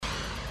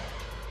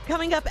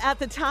Coming up at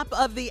the top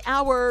of the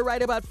hour,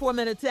 right about 4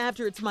 minutes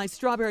after, it's my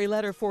strawberry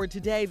letter for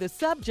today. The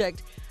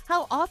subject,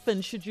 how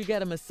often should you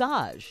get a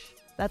massage?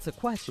 That's a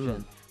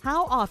question.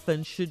 How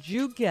often should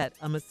you get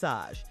a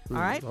massage? All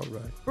right? All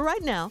right. But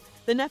right now,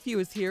 the nephew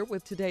is here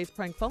with today's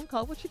prank phone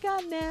call. What you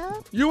got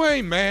now? You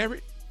ain't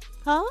married.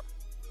 Huh?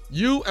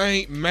 You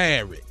ain't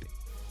married.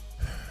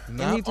 Any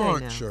Not day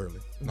Aunt now. Shirley.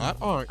 Not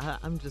Aunt.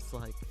 I'm just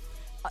like,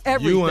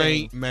 everything. You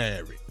ain't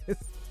married.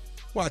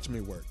 Watch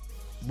me work.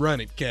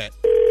 Run it, cat.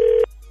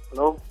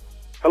 Hello?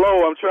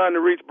 Hello, I'm trying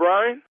to reach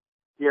Brian.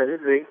 Yeah,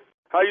 this is he.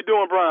 How you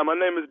doing, Brian? My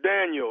name is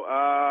Daniel.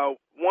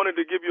 Wanted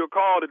to give you a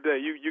call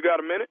today. You got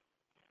a minute?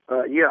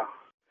 Yeah.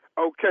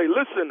 Okay,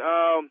 listen.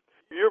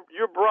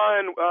 You're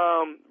Brian.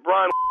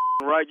 Brian,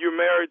 right? You're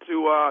married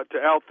to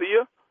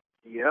Althea.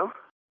 Yeah.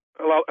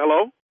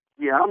 Hello.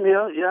 Yeah, I'm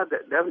here. Yeah,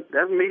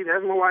 that's me.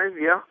 That's my wife.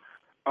 Yeah.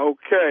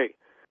 Okay.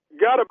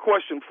 Got a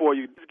question for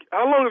you.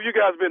 How long have you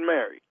guys been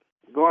married?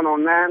 Going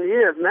on 9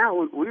 years now.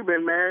 We've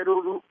been married.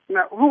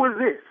 Now, who is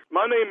this?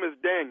 My name is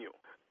Daniel.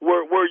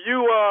 Were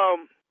you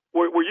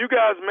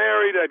guys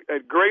married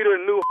at Greater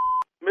New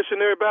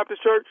Missionary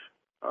Baptist Church?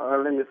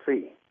 Let me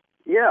see.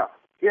 Yeah.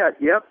 Yep.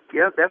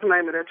 That's the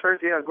name of that church.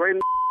 Yeah, great.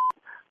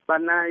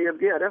 About 9 years.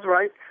 Yeah, that's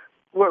right.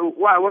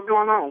 Why? What's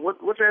going on? What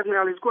you asking me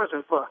all these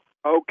questions for?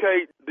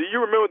 Okay. Do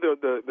you remember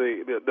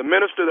the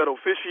minister that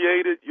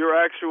officiated your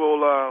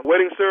actual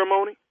wedding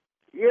ceremony?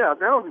 Yeah,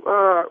 that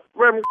was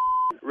Reverend.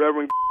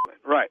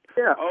 Right.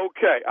 Yeah.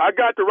 Okay. I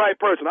got the right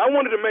person. I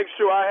wanted to make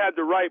sure I had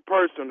the right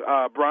person,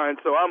 Brian.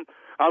 So I'm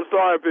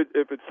sorry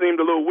if it seemed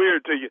a little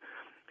weird to you.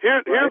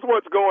 Here's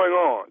what's going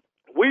on.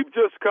 We've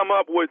just come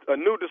up with a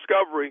new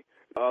discovery.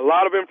 A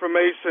lot of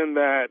information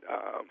that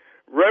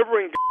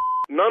Reverend,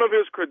 none of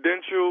his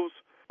credentials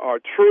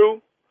are true.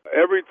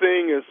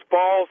 Everything is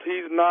false.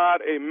 He's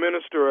not a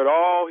minister at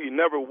all. He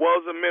never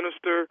was a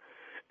minister.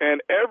 And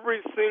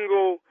every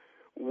single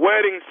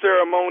wedding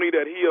ceremony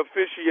that he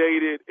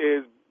officiated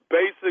is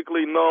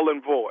basically null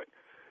and void.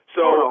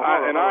 So,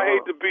 I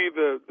hate to be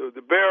the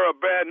bearer of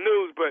bad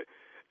news, but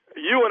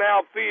you and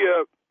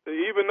Althea,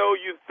 even though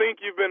you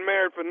think you've been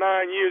married for 9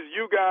 years,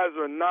 you guys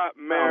are not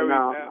married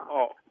at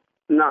all.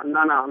 No.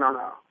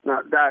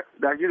 Doc,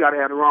 you got to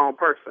have the wrong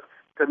person.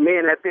 Because me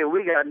and Althea,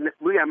 we got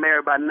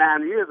married about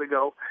 9 years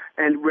ago,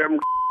 and Reverend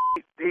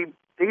he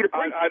the preacher.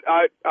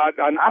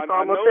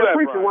 I know that,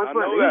 Brian. I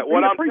know that.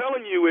 What I'm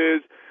telling you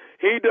is,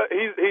 he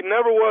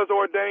never was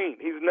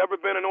ordained. He's never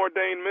been an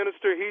ordained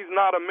minister. He's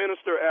not a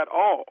minister at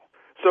all.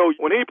 So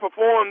when he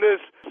performed this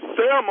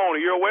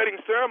ceremony, your wedding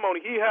ceremony,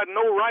 he had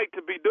no right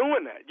to be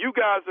doing that. You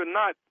guys are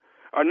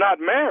not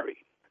married.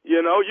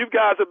 You know, you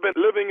guys have been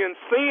living in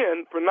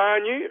sin for 9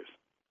 years.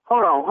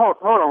 Hold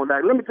on,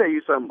 Doc. Let me tell you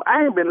something.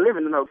 I ain't been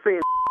living in no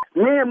sin.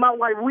 Me and my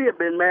wife, we have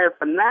been married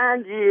for 9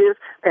 years,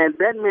 and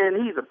that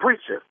man, he's a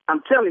preacher.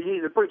 I'm telling you,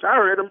 he's a preacher.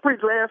 I heard him preach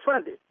last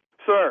Sunday.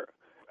 Sir,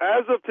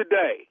 as of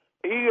today,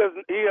 he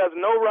has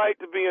no right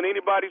to be in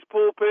anybody's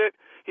pulpit.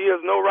 He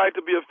has no right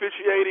to be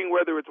officiating,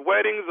 whether it's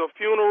weddings or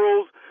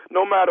funerals,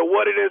 no matter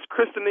what it is,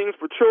 christenings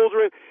for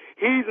children.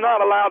 He's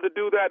not allowed to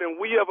do that, and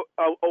we have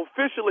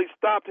officially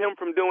stopped him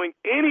from doing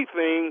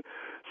anything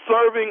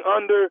serving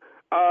under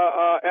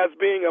as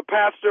being a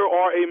pastor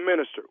or a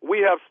minister.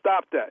 We have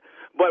stopped that.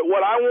 But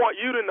what I want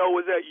you to know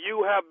is that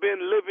you have been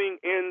living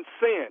in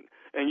sin,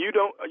 and we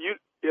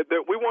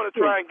want to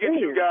try and get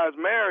you guys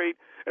married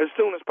as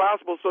soon as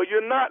possible so you're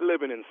not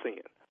living in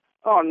sin.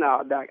 Oh,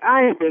 no, Doc.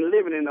 I ain't been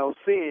living in no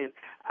sin.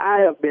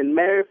 I have been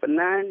married for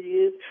 9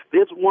 years.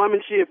 This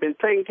woman, she has been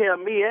taking care of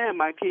me and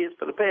my kids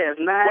for the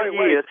past 9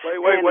 years.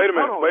 Wait a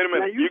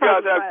minute. You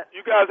guys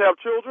have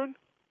children?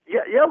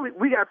 Yeah,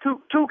 we got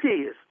two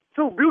kids,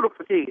 two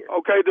beautiful kids.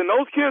 Okay, then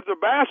those kids are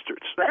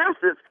bastards.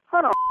 Bastards?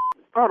 Hold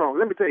on.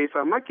 Let me tell you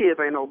something. My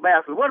kids ain't no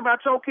bastards. What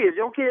about your kids?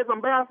 Your kids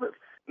are bastards?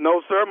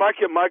 No, sir. My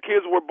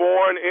kids were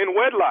born in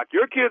wedlock.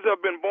 Your kids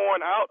have been born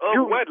out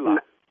of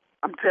wedlock.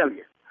 I'm telling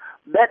you,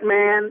 that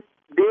man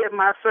did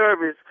my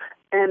service,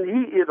 and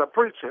he is a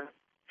preacher.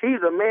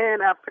 He's a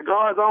man after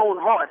God's own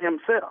heart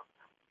himself.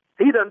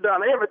 He done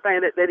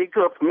everything that he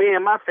could for me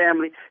and my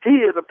family.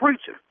 He is a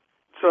preacher.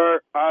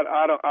 Sir,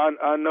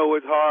 I know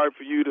it's hard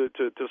for you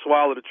to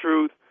swallow the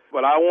truth,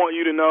 but I want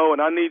you to know,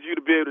 and I need you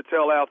to be able to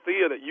tell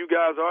Althea that you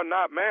guys are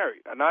not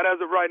married, not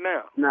as of right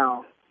now.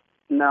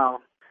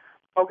 No.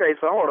 Okay,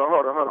 so hold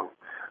on.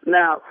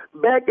 Now,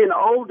 back in the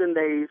olden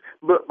days,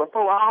 but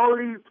before all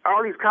these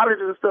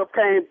colleges and stuff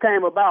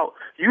came about,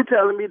 you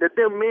telling me that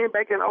them men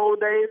back in the old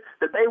days,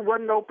 that they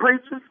wasn't no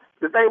preachers,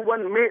 that they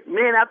wasn't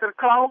men after the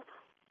cloth?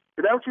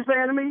 Is that what you're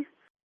saying to me?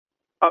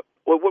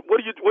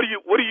 What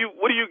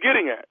are you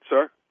getting at,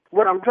 sir?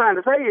 What I'm trying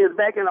to say is,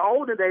 back in the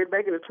olden days,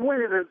 back in the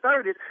 20s and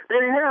 30s,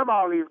 they didn't have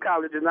all these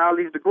colleges and all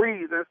these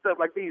degrees and stuff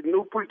like these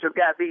new preachers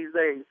got these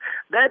days.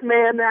 That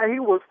man now, he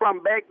was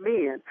from back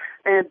then,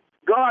 and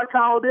God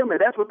called them, and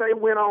that's what they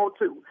went on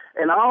to.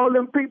 And all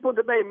them people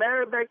that they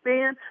married back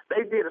then,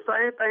 they did the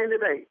same thing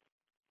today.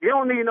 You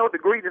don't need no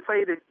degree to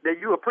say that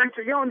you're a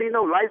preacher. You don't need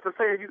no license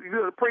saying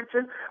you're a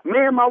preacher.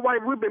 Me and my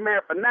wife, we've been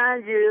married for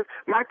 9 years.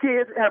 My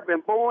kids have been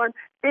born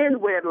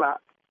in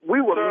wedlock.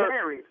 We were Sir.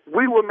 married.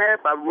 We were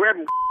married by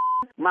Reverend.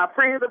 My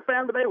friends and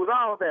family, they was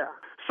all there.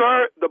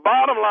 Sir, the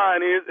bottom line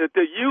is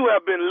that you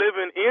have been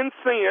living in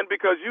sin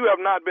because you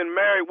have not been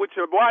married with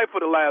your wife for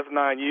the last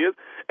 9 years,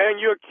 and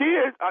your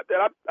kids,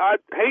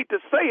 I hate to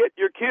say it,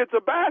 your kids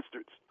are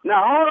bastards. Now,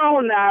 hold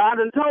on now. I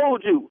done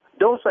told you.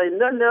 Don't say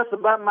nothing else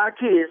about my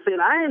kids. See,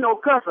 I ain't no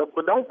cusser,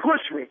 but don't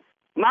push me.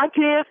 My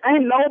kids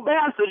ain't no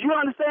bastards. You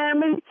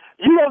understand me?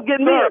 You don't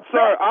get me upset.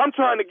 Sir, I'm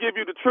trying to give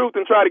you the truth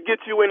and try to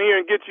get you in here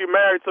and get you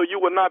married so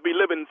you will not be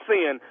living in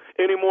sin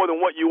any more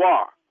than what you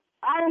are.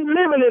 I ain't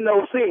living in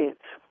no sin.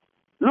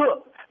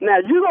 Look,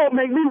 now you gonna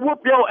make me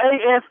whoop your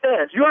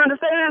ASS. You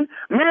understand?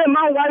 Me and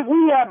my wife,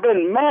 we have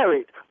been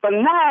married for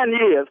 9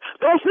 years.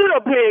 Don't sit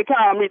up here and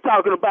call me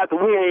talking about that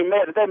we ain't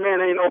married. That man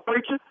ain't no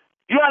preacher.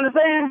 You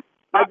understand?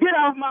 Now get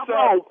off my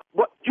phone.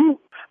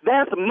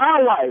 That's my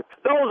wife.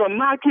 Those are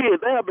my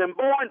kids. They have been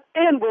born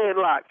in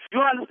wedlock.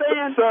 You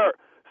understand? Sir,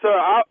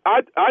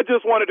 I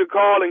just wanted to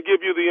call and give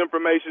you the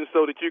information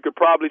so that you could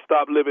probably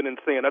stop living in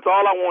sin. That's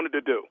all I wanted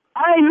to do.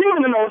 I ain't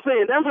living in no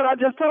sin. That's what I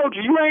just told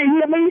you. You ain't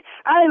hear me?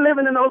 I ain't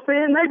living in no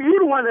sin. Maybe you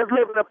the one that's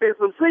living up in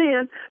some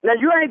sin. Now,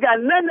 you ain't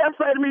got nothing to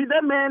say to me.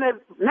 That man that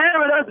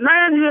married us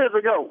 9 years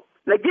ago.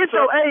 Now, get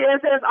your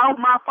ASS off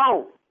my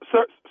phone.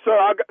 Sir,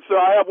 I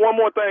have one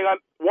more thing.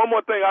 One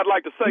more thing I'd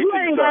like to say to you, You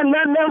ain't got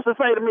nothing else to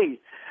say to me.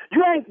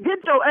 You ain't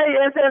get your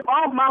ASS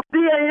off my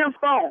DAM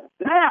phone.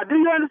 Now, do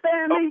you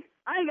understand me?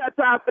 I ain't got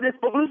time for this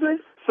publicity.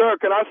 Sir,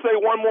 can I say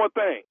one more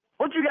thing?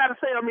 What you got to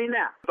say to me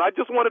now? I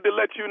just wanted to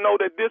let you know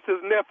that this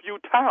is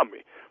nephew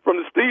Tommy from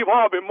the Steve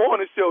Harvey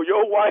Morning Show.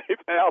 Your wife,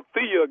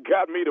 Althea,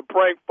 got me to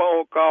prank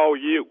phone call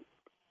you.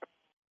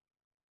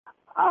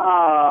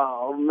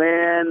 Oh,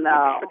 man,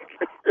 no.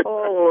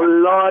 Oh,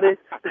 Lordy.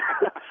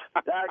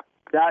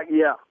 Doc,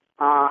 yeah.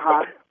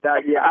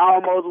 Doc, yeah, I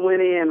almost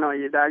went in on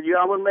you, Doc. You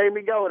almost made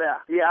me go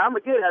there. Yeah, I'm a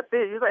good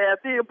Althea. You say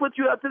Althea put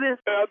you up to this?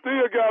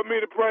 Althea got me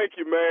to prank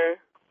you, man.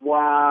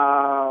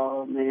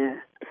 Wow,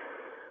 man.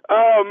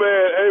 Oh,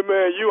 man. Hey,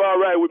 man, you all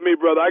right with me,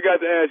 brother? I got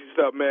to ask you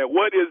something, man.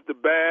 What is the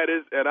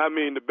baddest, and I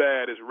mean the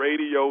baddest,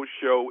 radio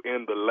show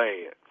in the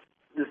land?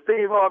 The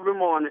Steve Harvey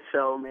Morning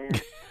Show, man.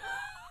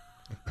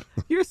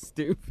 You're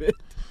stupid.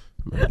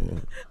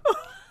 Man.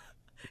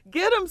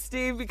 Get him,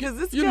 Steve, because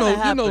this is gonna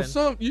happen.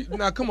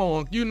 Now come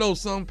on,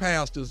 some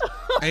pastors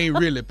ain't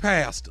really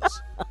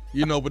pastors,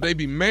 but they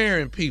be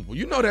marrying people.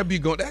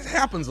 That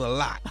happens a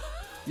lot.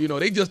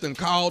 They just done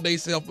call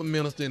themselves a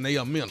minister and they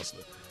a minister,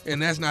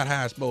 and that's not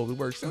how it's supposed to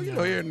work. So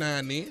every now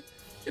and then,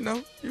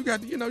 you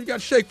got to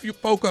shake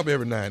folk up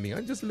every now and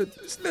then. Just a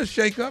little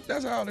shake up.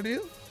 That's all it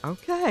is.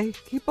 Okay,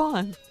 keep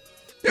on.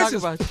 This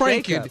is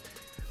pranking.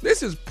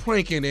 This is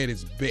pranking at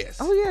its best.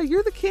 Oh yeah,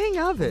 you're the king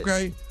of it.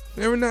 Okay.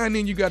 Every now and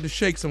then you got to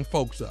shake some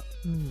folks up.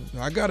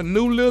 Now, I got a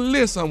new little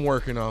list I'm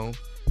working on,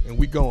 and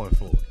we going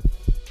for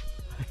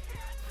it.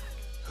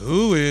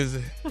 Who is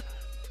it?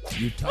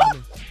 You Tommy?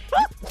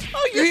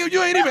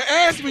 You ain't even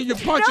asked me. You're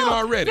punching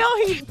already.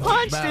 No, he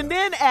punched and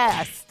then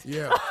asked.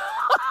 Yeah.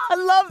 I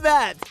love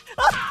that.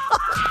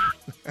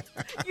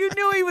 You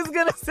knew he was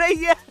going to say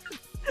yes.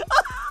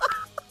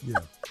 Yeah.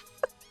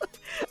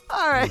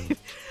 All right.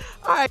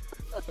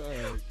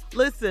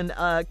 Listen,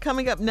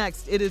 coming up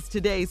next, it is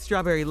today's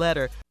Strawberry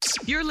Letter.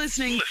 You're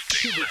listening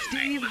to the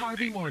Steve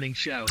Harvey Morning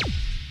Show.